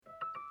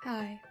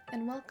Hi,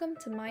 and welcome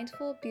to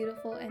Mindful,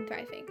 Beautiful, and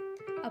Thriving,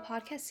 a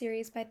podcast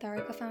series by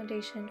Tharaka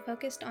Foundation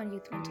focused on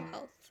youth mental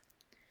health.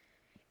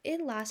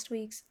 In last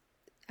week's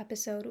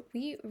episode,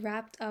 we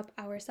wrapped up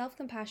our self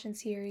compassion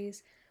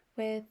series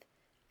with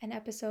an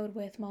episode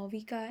with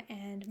Malvika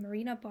and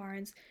Marina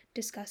Barnes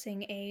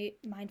discussing a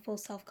mindful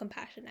self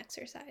compassion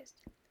exercise.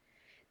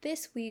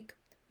 This week,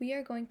 we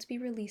are going to be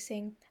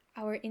releasing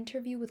our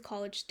Interview with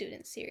College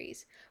Students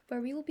series, where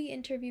we will be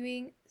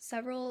interviewing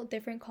several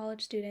different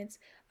college students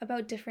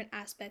about different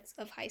aspects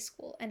of high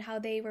school and how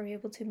they were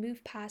able to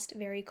move past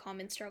very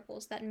common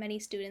struggles that many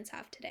students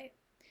have today.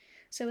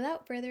 So,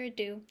 without further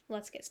ado,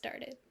 let's get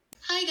started.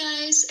 Hi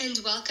guys, and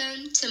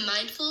welcome to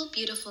Mindful,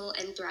 Beautiful,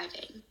 and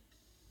Thriving.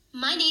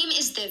 My name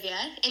is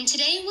Divya, and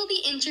today we'll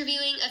be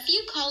interviewing a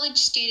few college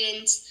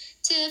students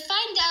to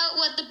find out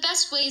what the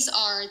best ways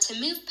are to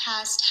move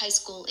past high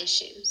school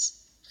issues.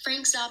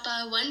 Frank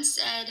Zappa once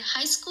said,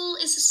 "High school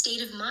is a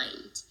state of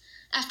mind.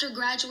 After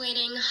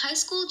graduating, high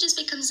school just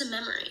becomes a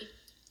memory,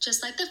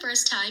 just like the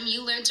first time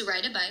you learned to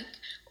ride a bike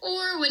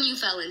or when you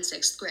fell in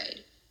 6th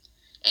grade.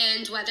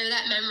 And whether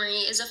that memory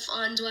is a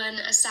fond one,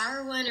 a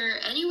sour one, or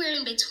anywhere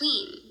in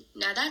between,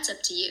 now that's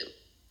up to you.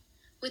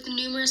 With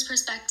numerous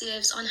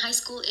perspectives on high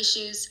school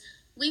issues,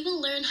 we will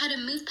learn how to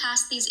move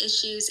past these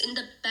issues in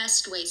the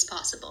best ways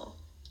possible,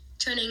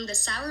 turning the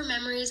sour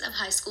memories of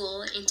high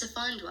school into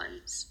fond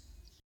ones."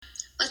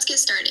 Let's get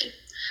started.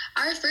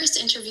 Our first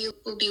interview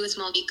will be with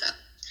Malvika.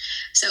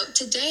 So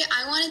today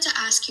I wanted to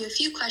ask you a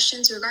few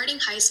questions regarding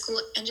high school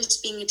and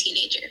just being a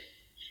teenager.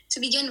 To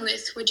begin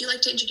with, would you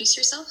like to introduce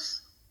yourself?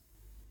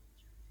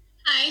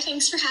 Hi,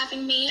 thanks for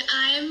having me.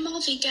 I'm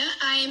Malvika.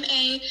 I'm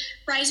a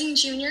rising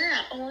junior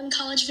at Olin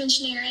College of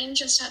Engineering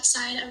just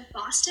outside of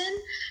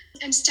Boston.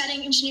 I'm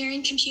studying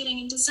engineering,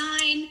 computing, and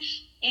design.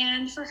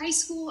 And for high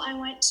school, I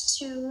went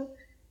to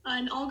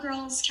an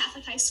all-girls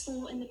Catholic high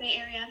school in the Bay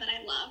Area that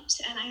I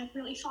loved and I have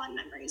really fond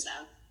memories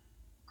of.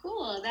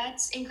 Cool,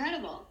 that's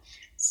incredible.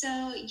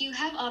 So you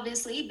have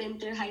obviously been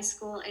through high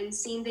school and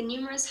seen the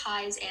numerous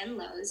highs and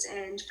lows,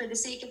 and for the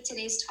sake of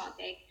today's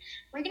topic,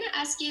 we're going to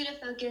ask you to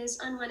focus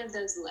on one of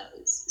those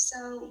lows.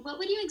 So what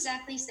would you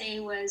exactly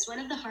say was one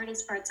of the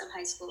hardest parts of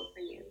high school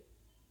for you?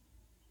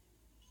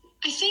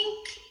 I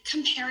think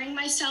comparing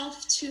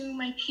myself to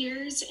my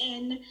peers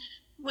in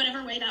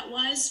whatever way that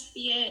was,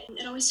 be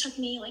it always took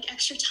me like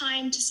extra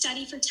time to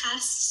study for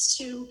tests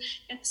to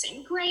get the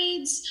same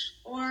grades,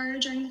 or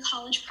during the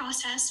college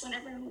process when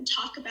everyone would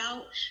talk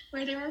about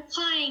where they were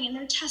applying and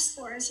their test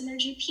scores and their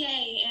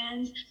GPA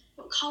and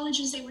what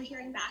colleges they were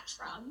hearing back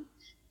from.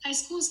 High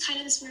school is kind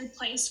of this weird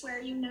place where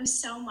you know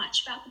so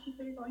much about the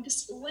people you're going to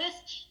school with,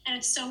 and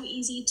it's so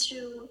easy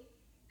to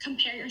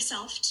compare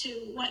yourself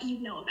to what you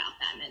know about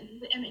them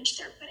and the image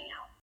they're putting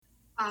out.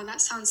 Wow, that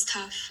sounds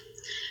tough.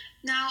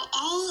 Now,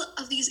 all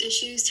of these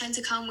issues tend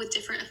to come with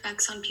different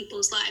effects on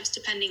people's lives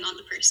depending on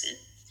the person.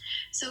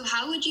 So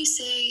how would you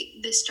say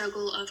this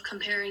struggle of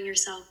comparing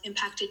yourself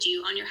impacted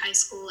you on your high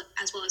school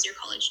as well as your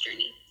college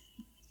journey?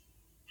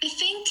 I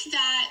think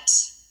that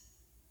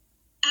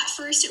at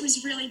first it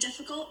was really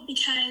difficult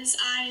because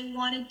I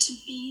wanted to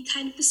be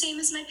kind of the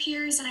same as my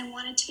peers and I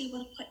wanted to be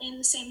able to put in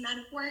the same amount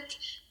of work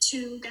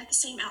to get the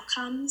same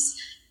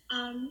outcomes.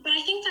 But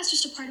I think that's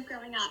just a part of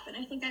growing up, and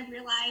I think I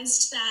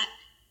realized that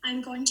I'm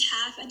going to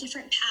have a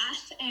different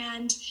path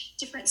and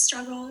different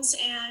struggles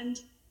and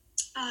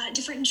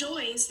different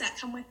joys that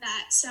come with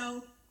that.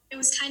 So it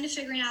was kind of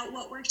figuring out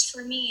what worked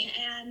for me,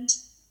 and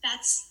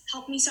that's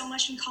helped me so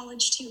much in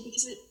college too,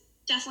 because it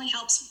definitely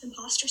helps with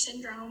imposter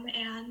syndrome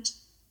and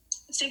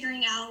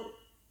figuring out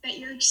that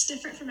you're just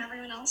different from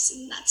everyone else,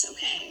 and that's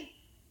okay.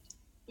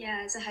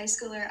 Yeah, as a high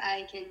schooler,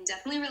 I can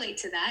definitely relate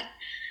to that.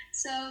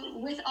 So,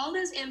 with all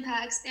those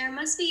impacts, there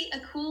must be a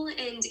cool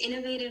and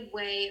innovative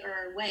way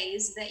or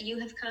ways that you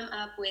have come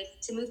up with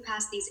to move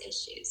past these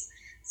issues.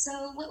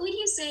 So, what would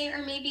you say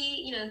are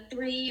maybe,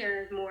 3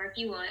 or more if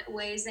you want,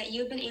 ways that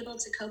you've been able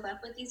to cope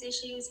up with these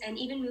issues and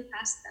even move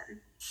past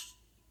them?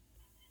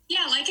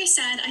 Yeah, like I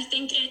said, I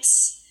think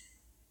it's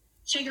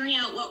figuring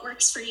out what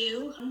works for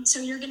you. So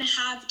you're going to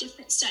have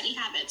different study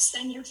habits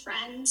than your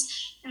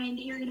friends, and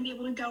you're going to be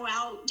able to go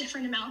out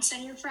different amounts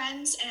than your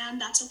friends, and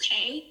that's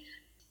okay.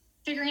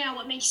 Figuring out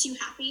what makes you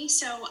happy.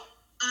 So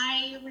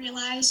I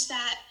realized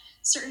that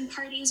certain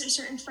parties or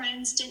certain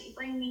friends didn't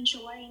bring me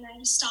joy, and I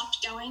just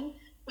stopped going,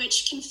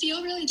 which can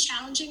feel really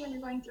challenging when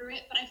you're going through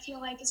it, but I feel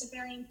like it's a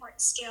very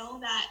important skill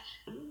that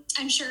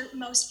I'm sure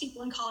most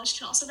people in college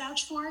can also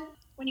vouch for.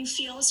 When you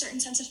feel a certain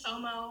sense of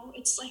FOMO,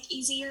 it's like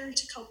easier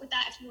to cope with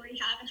that if you already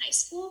have in high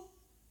school.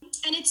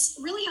 And it's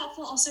really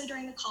helpful also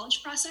during the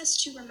college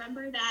process to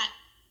remember that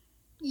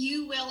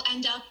you will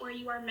end up where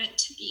you are meant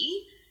to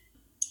be.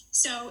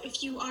 So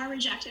if you are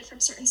rejected from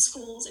certain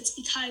schools, it's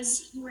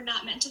because you were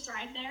not meant to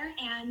thrive there,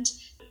 and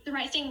the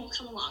right thing will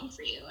come along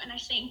for you. And I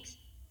think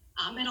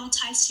it all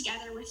ties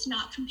together with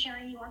not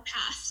comparing your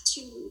path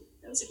to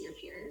those of your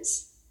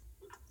peers.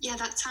 Yeah,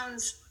 that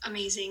sounds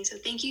amazing. So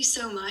thank you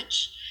so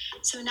much.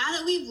 So now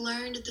that we've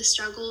learned the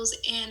struggles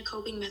and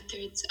coping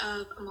methods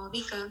of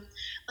Malvika,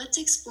 let's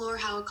explore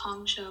how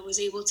Akanksha was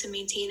able to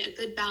maintain a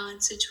good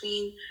balance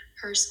between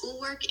her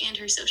schoolwork and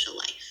her social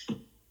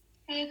life.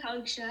 Hey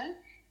Akanksha,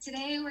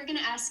 today we're going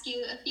to ask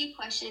you a few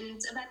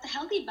questions about the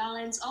healthy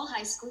balance all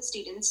high school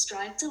students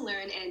strive to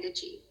learn and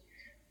achieve.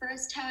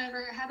 First,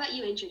 however, how about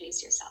you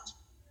introduce yourself?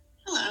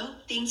 Hello,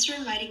 thanks for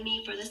inviting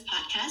me for this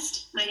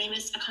podcast. My name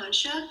is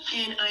Akanksha,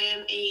 and I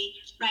am a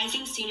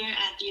rising senior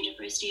at the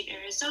University of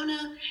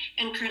Arizona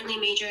and currently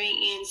majoring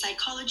in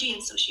psychology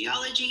and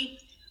sociology.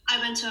 I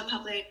went to a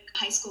public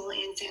high school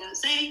in San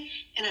Jose,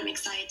 and I'm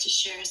excited to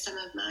share some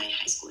of my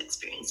high school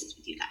experiences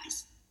with you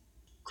guys.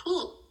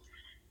 Cool.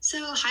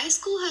 So high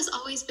school has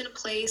always been a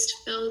place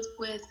filled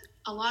with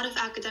a lot of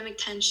academic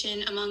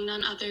tension among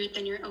none other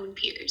than your own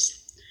peers.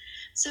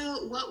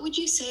 So what would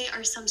you say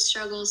are some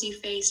struggles you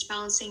faced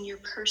balancing your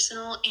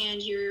personal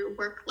and your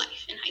work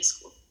life in high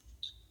school?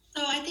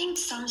 So I think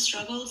some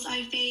struggles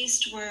I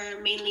faced were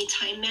mainly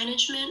time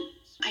management.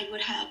 I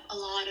would have a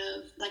lot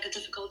of a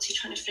difficulty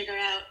trying to figure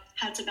out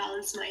how to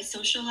balance my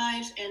social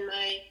life and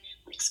my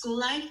school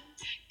life,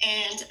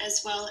 and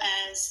as well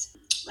as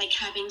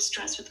having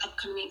stress with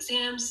upcoming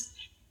exams,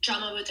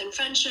 drama within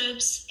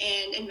friendships,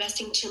 and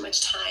investing too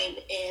much time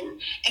in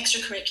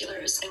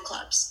extracurriculars and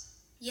clubs.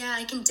 Yeah,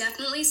 I can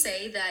definitely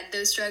say that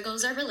those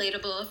struggles are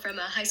relatable from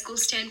a high school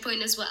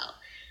standpoint as well.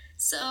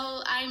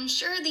 So I'm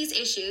sure these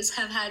issues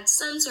have had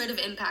some sort of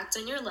impact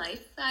on your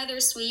life, either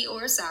sweet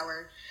or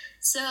sour.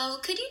 So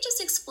could you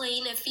just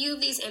explain a few of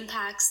these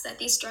impacts that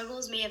these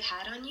struggles may have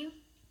had on you?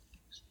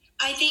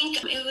 I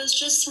think it was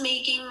just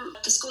making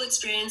the school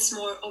experience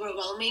more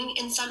overwhelming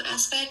in some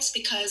aspects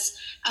because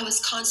I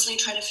was constantly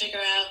trying to figure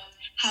out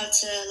how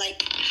to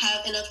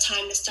have enough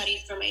time to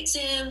study for my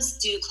exams,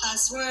 do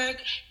classwork,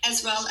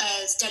 as well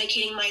as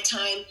dedicating my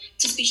time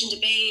to speech and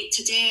debate,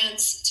 to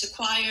dance, to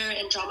choir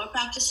and drama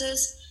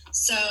practices.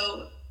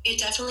 So it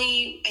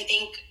definitely, I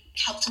think,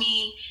 helped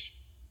me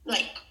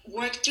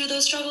work through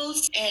those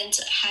struggles and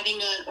having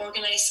an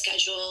organized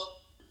schedule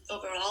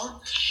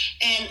overall.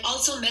 And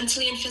also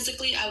mentally and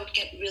physically, I would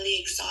get really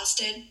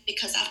exhausted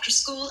because after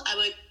school, I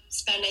would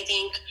spend, I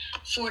think,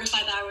 4 to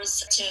 5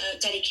 hours to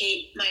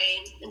dedicate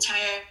my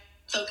entire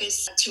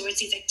focus towards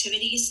these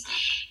activities.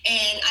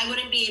 And I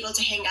wouldn't be able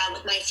to hang out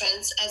with my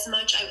friends as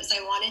much as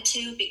I wanted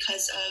to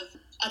because of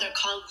other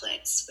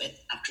conflicts with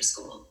after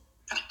school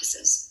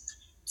practices.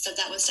 So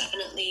that was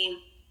definitely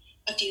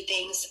a few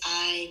things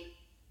I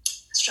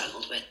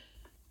struggled with.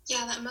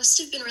 Yeah, that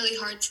must have been really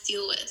hard to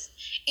deal with.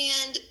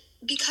 And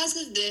because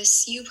of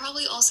this, you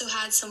probably also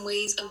had some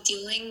ways of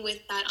dealing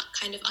with that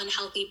kind of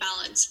unhealthy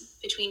balance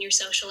between your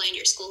social and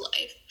your school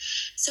life.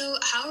 So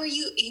how are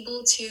you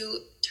able to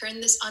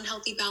turn this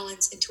unhealthy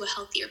balance into a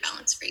healthier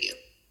balance for you?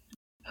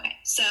 Okay,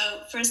 so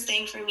first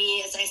thing for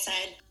me, as I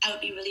said, I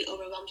would be really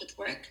overwhelmed with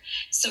work.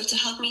 So to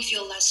help me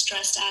feel less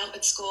stressed out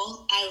at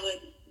school, I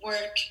would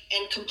work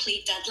and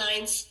complete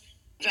deadlines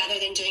rather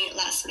than doing it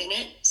last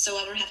minute. So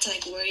I wouldn't have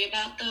to worry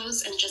about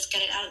those and just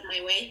get it out of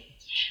my way.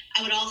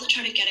 I would also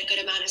try to get a good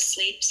amount of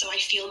sleep so I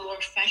feel more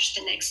fresh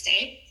the next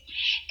day.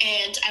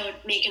 And I would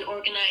make an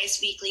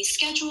organized weekly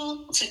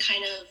schedule to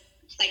kind of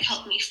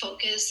help me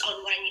focus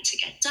on what I need to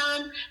get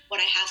done, what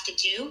I have to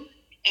do.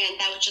 And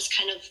that would just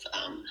kind of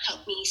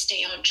help me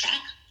stay on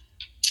track.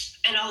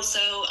 And also,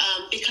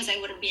 because I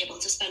wouldn't be able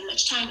to spend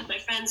much time with my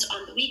friends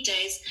on the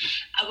weekdays,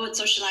 I would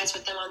socialize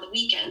with them on the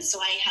weekends. So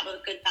I have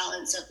a good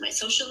balance of my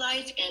social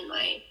life and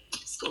my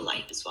school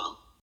life as well.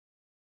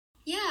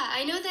 Yeah,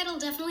 I know that'll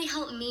definitely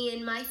help me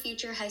in my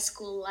future high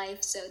school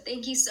life, so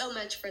thank you so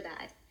much for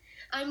that.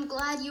 I'm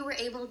glad you were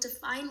able to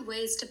find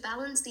ways to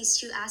balance these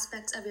two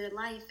aspects of your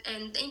life,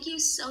 and thank you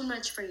so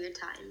much for your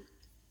time.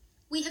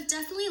 We have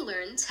definitely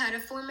learned how to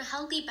form a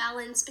healthy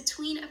balance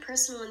between a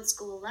personal and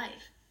school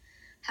life.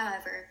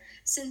 However,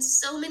 since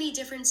so many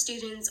different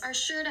students are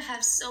sure to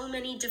have so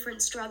many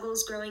different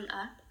struggles growing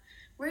up,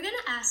 we're going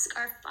to ask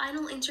our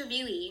final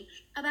interviewee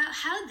about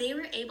how they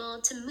were able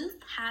to move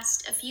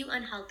past a few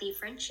unhealthy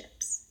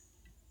friendships.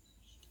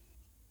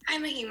 Hi,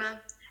 Mahima.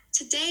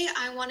 Today,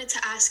 I wanted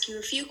to ask you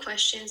a few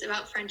questions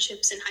about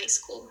friendships in high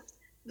school.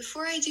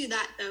 Before I do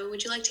that, though,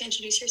 would you like to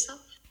introduce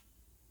yourself?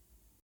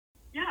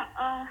 Yeah,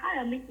 hi,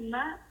 I'm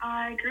Mahima.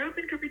 I grew up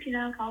in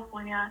Cupertino,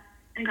 California,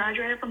 and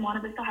graduated from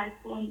Monte Vista High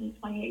School in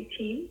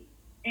 2018.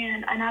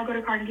 And I now go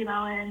to Carnegie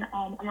Mellon.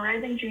 I'm a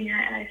rising junior,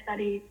 and I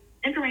study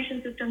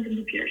information systems and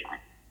computer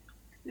science.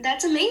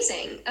 That's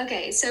amazing.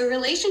 Okay, so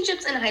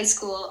relationships in high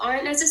school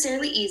aren't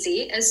necessarily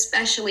easy,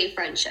 especially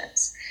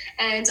friendships.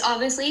 And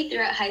obviously,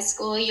 throughout high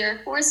school, you're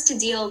forced to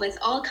deal with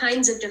all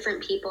kinds of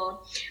different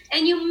people,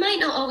 and you might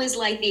not always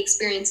like the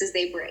experiences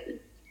they bring.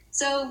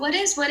 So what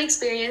is one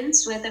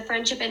experience with a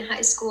friendship in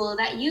high school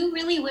that you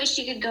really wish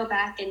you could go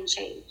back and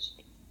change?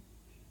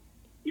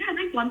 Yeah, I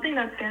think one thing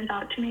that stands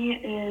out to me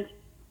is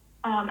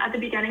at the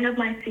beginning of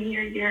my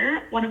senior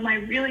year, one of my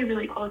really,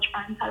 really close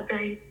friends had a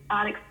very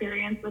bad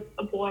experience with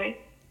a boy.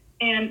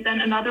 And then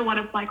another one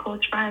of my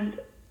close friends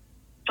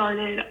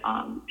started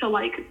to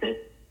like this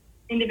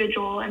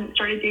individual and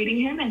started dating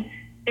him. And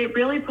it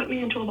really put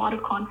me into a lot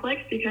of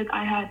conflict because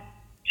I had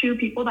two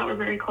people that were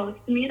very close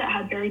to me that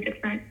had very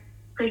different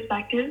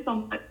perspectives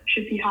on what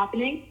should be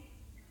happening.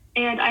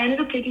 And I ended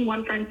up taking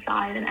one friend's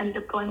side and ended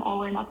up going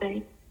all or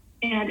nothing.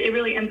 And it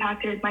really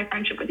impacted my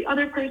friendship with the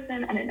other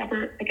person, and it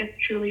never, I guess,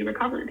 truly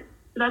recovered.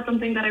 So that's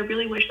something that I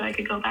really wish that I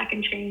could go back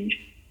and change,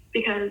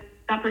 because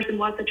that person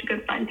was such a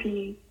good friend to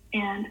me,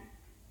 and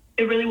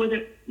it really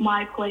wasn't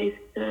my place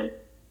to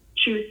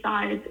choose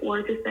sides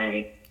or to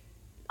say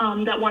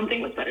that one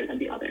thing was better than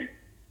the other.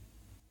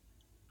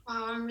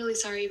 Wow, I'm really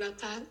sorry about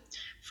that.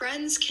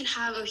 Friends can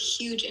have a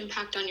huge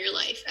impact on your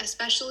life,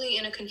 especially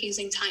in a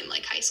confusing time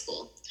like high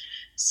school.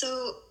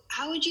 So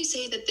how would you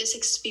say that this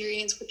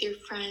experience with your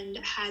friend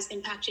has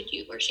impacted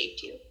you or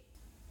shaped you?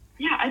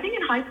 Yeah, I think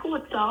in high school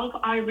itself,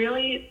 I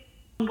really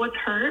was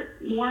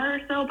hurt more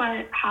so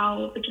by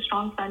how such a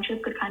strong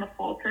friendship could kind of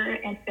falter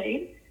and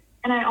fade.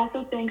 And I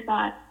also think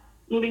that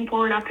moving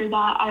forward after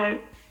that, I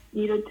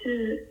needed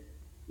to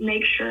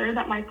make sure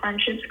that my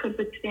friendships could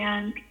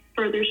withstand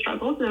further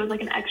struggles. So there was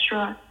like an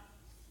extra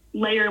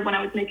layer when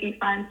I was making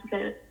friends to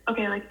say,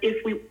 okay, like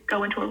if we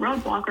go into a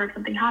roadblock or if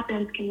something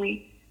happens, can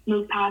we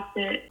move past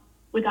it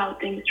without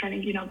things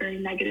turning, very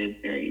negative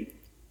very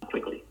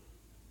quickly?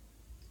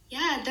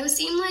 Yeah, those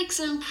seem like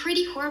some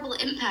pretty horrible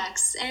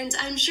impacts, and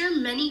I'm sure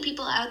many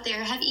people out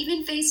there have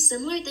even faced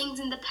similar things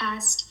in the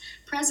past,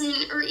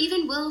 present, or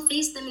even will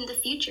face them in the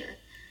future.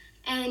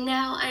 And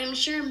now I'm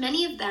sure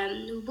many of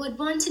them would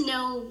want to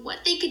know what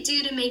they could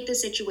do to make the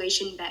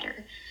situation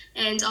better.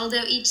 And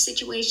although each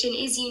situation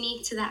is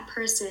unique to that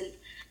person,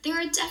 there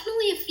are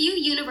definitely a few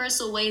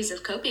universal ways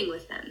of coping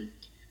with them.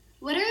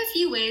 What are a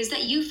few ways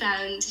that you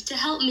found to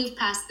help move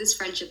past this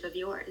friendship of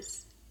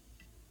yours?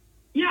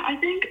 Yeah, I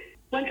think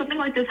when something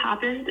like this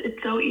happens,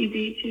 it's so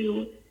easy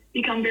to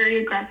become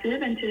very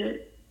aggressive and to,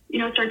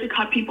 start to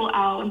cut people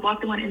out and block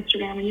them on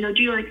Instagram and,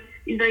 do like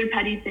these very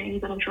petty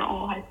things that I'm sure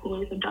all high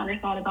schoolers have done or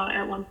thought about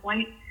at one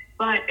point.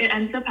 But it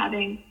ends up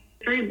having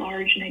a very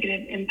large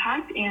negative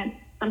impact. And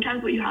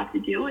sometimes what you have to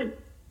do is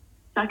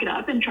suck it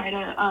up and try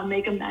to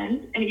make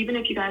amends. And even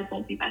if you guys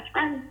won't be best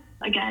friends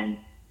again,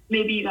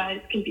 maybe you guys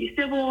can be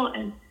civil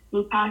and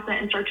move past that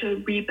and start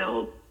to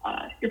rebuild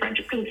your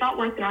friendship, because it's not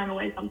worth throwing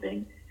away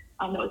something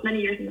that was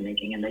many years in the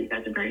making and that you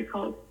guys are very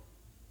close,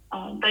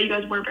 that you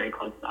guys were very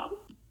close about.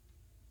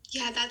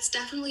 Yeah, that's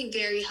definitely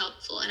very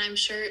helpful, and I'm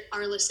sure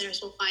our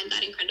listeners will find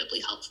that incredibly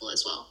helpful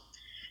as well.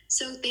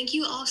 So thank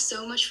you all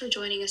so much for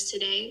joining us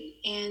today,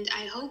 and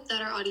I hope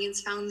that our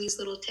audience found these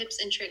little tips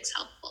and tricks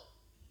helpful.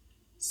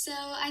 So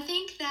I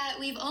think that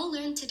we've all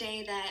learned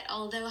today that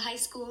although high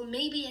school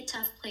may be a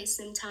tough place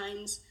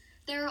sometimes,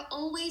 there are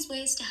always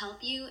ways to help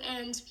you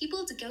and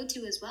people to go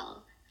to as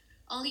well.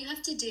 All you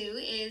have to do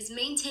is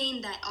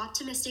maintain that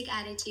optimistic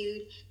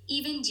attitude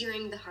even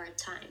during the hard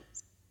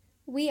times.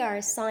 We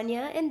are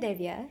Sonia and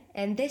Divya,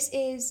 and this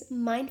is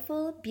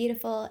Mindful,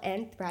 Beautiful,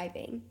 and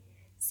Thriving.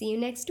 See you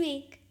next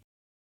week.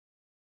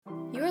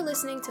 You're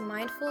listening to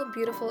Mindful,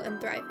 Beautiful,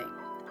 and Thriving,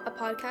 a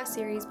podcast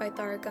series by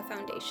Tharaka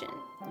Foundation.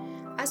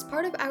 As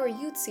part of our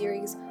youth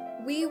series,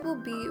 we will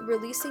be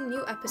releasing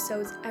new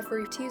episodes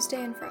every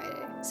Tuesday and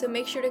Friday, so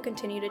make sure to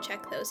continue to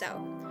check those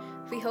out.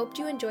 We hope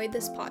you enjoyed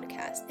this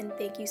podcast, and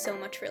thank you so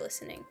much for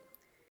listening.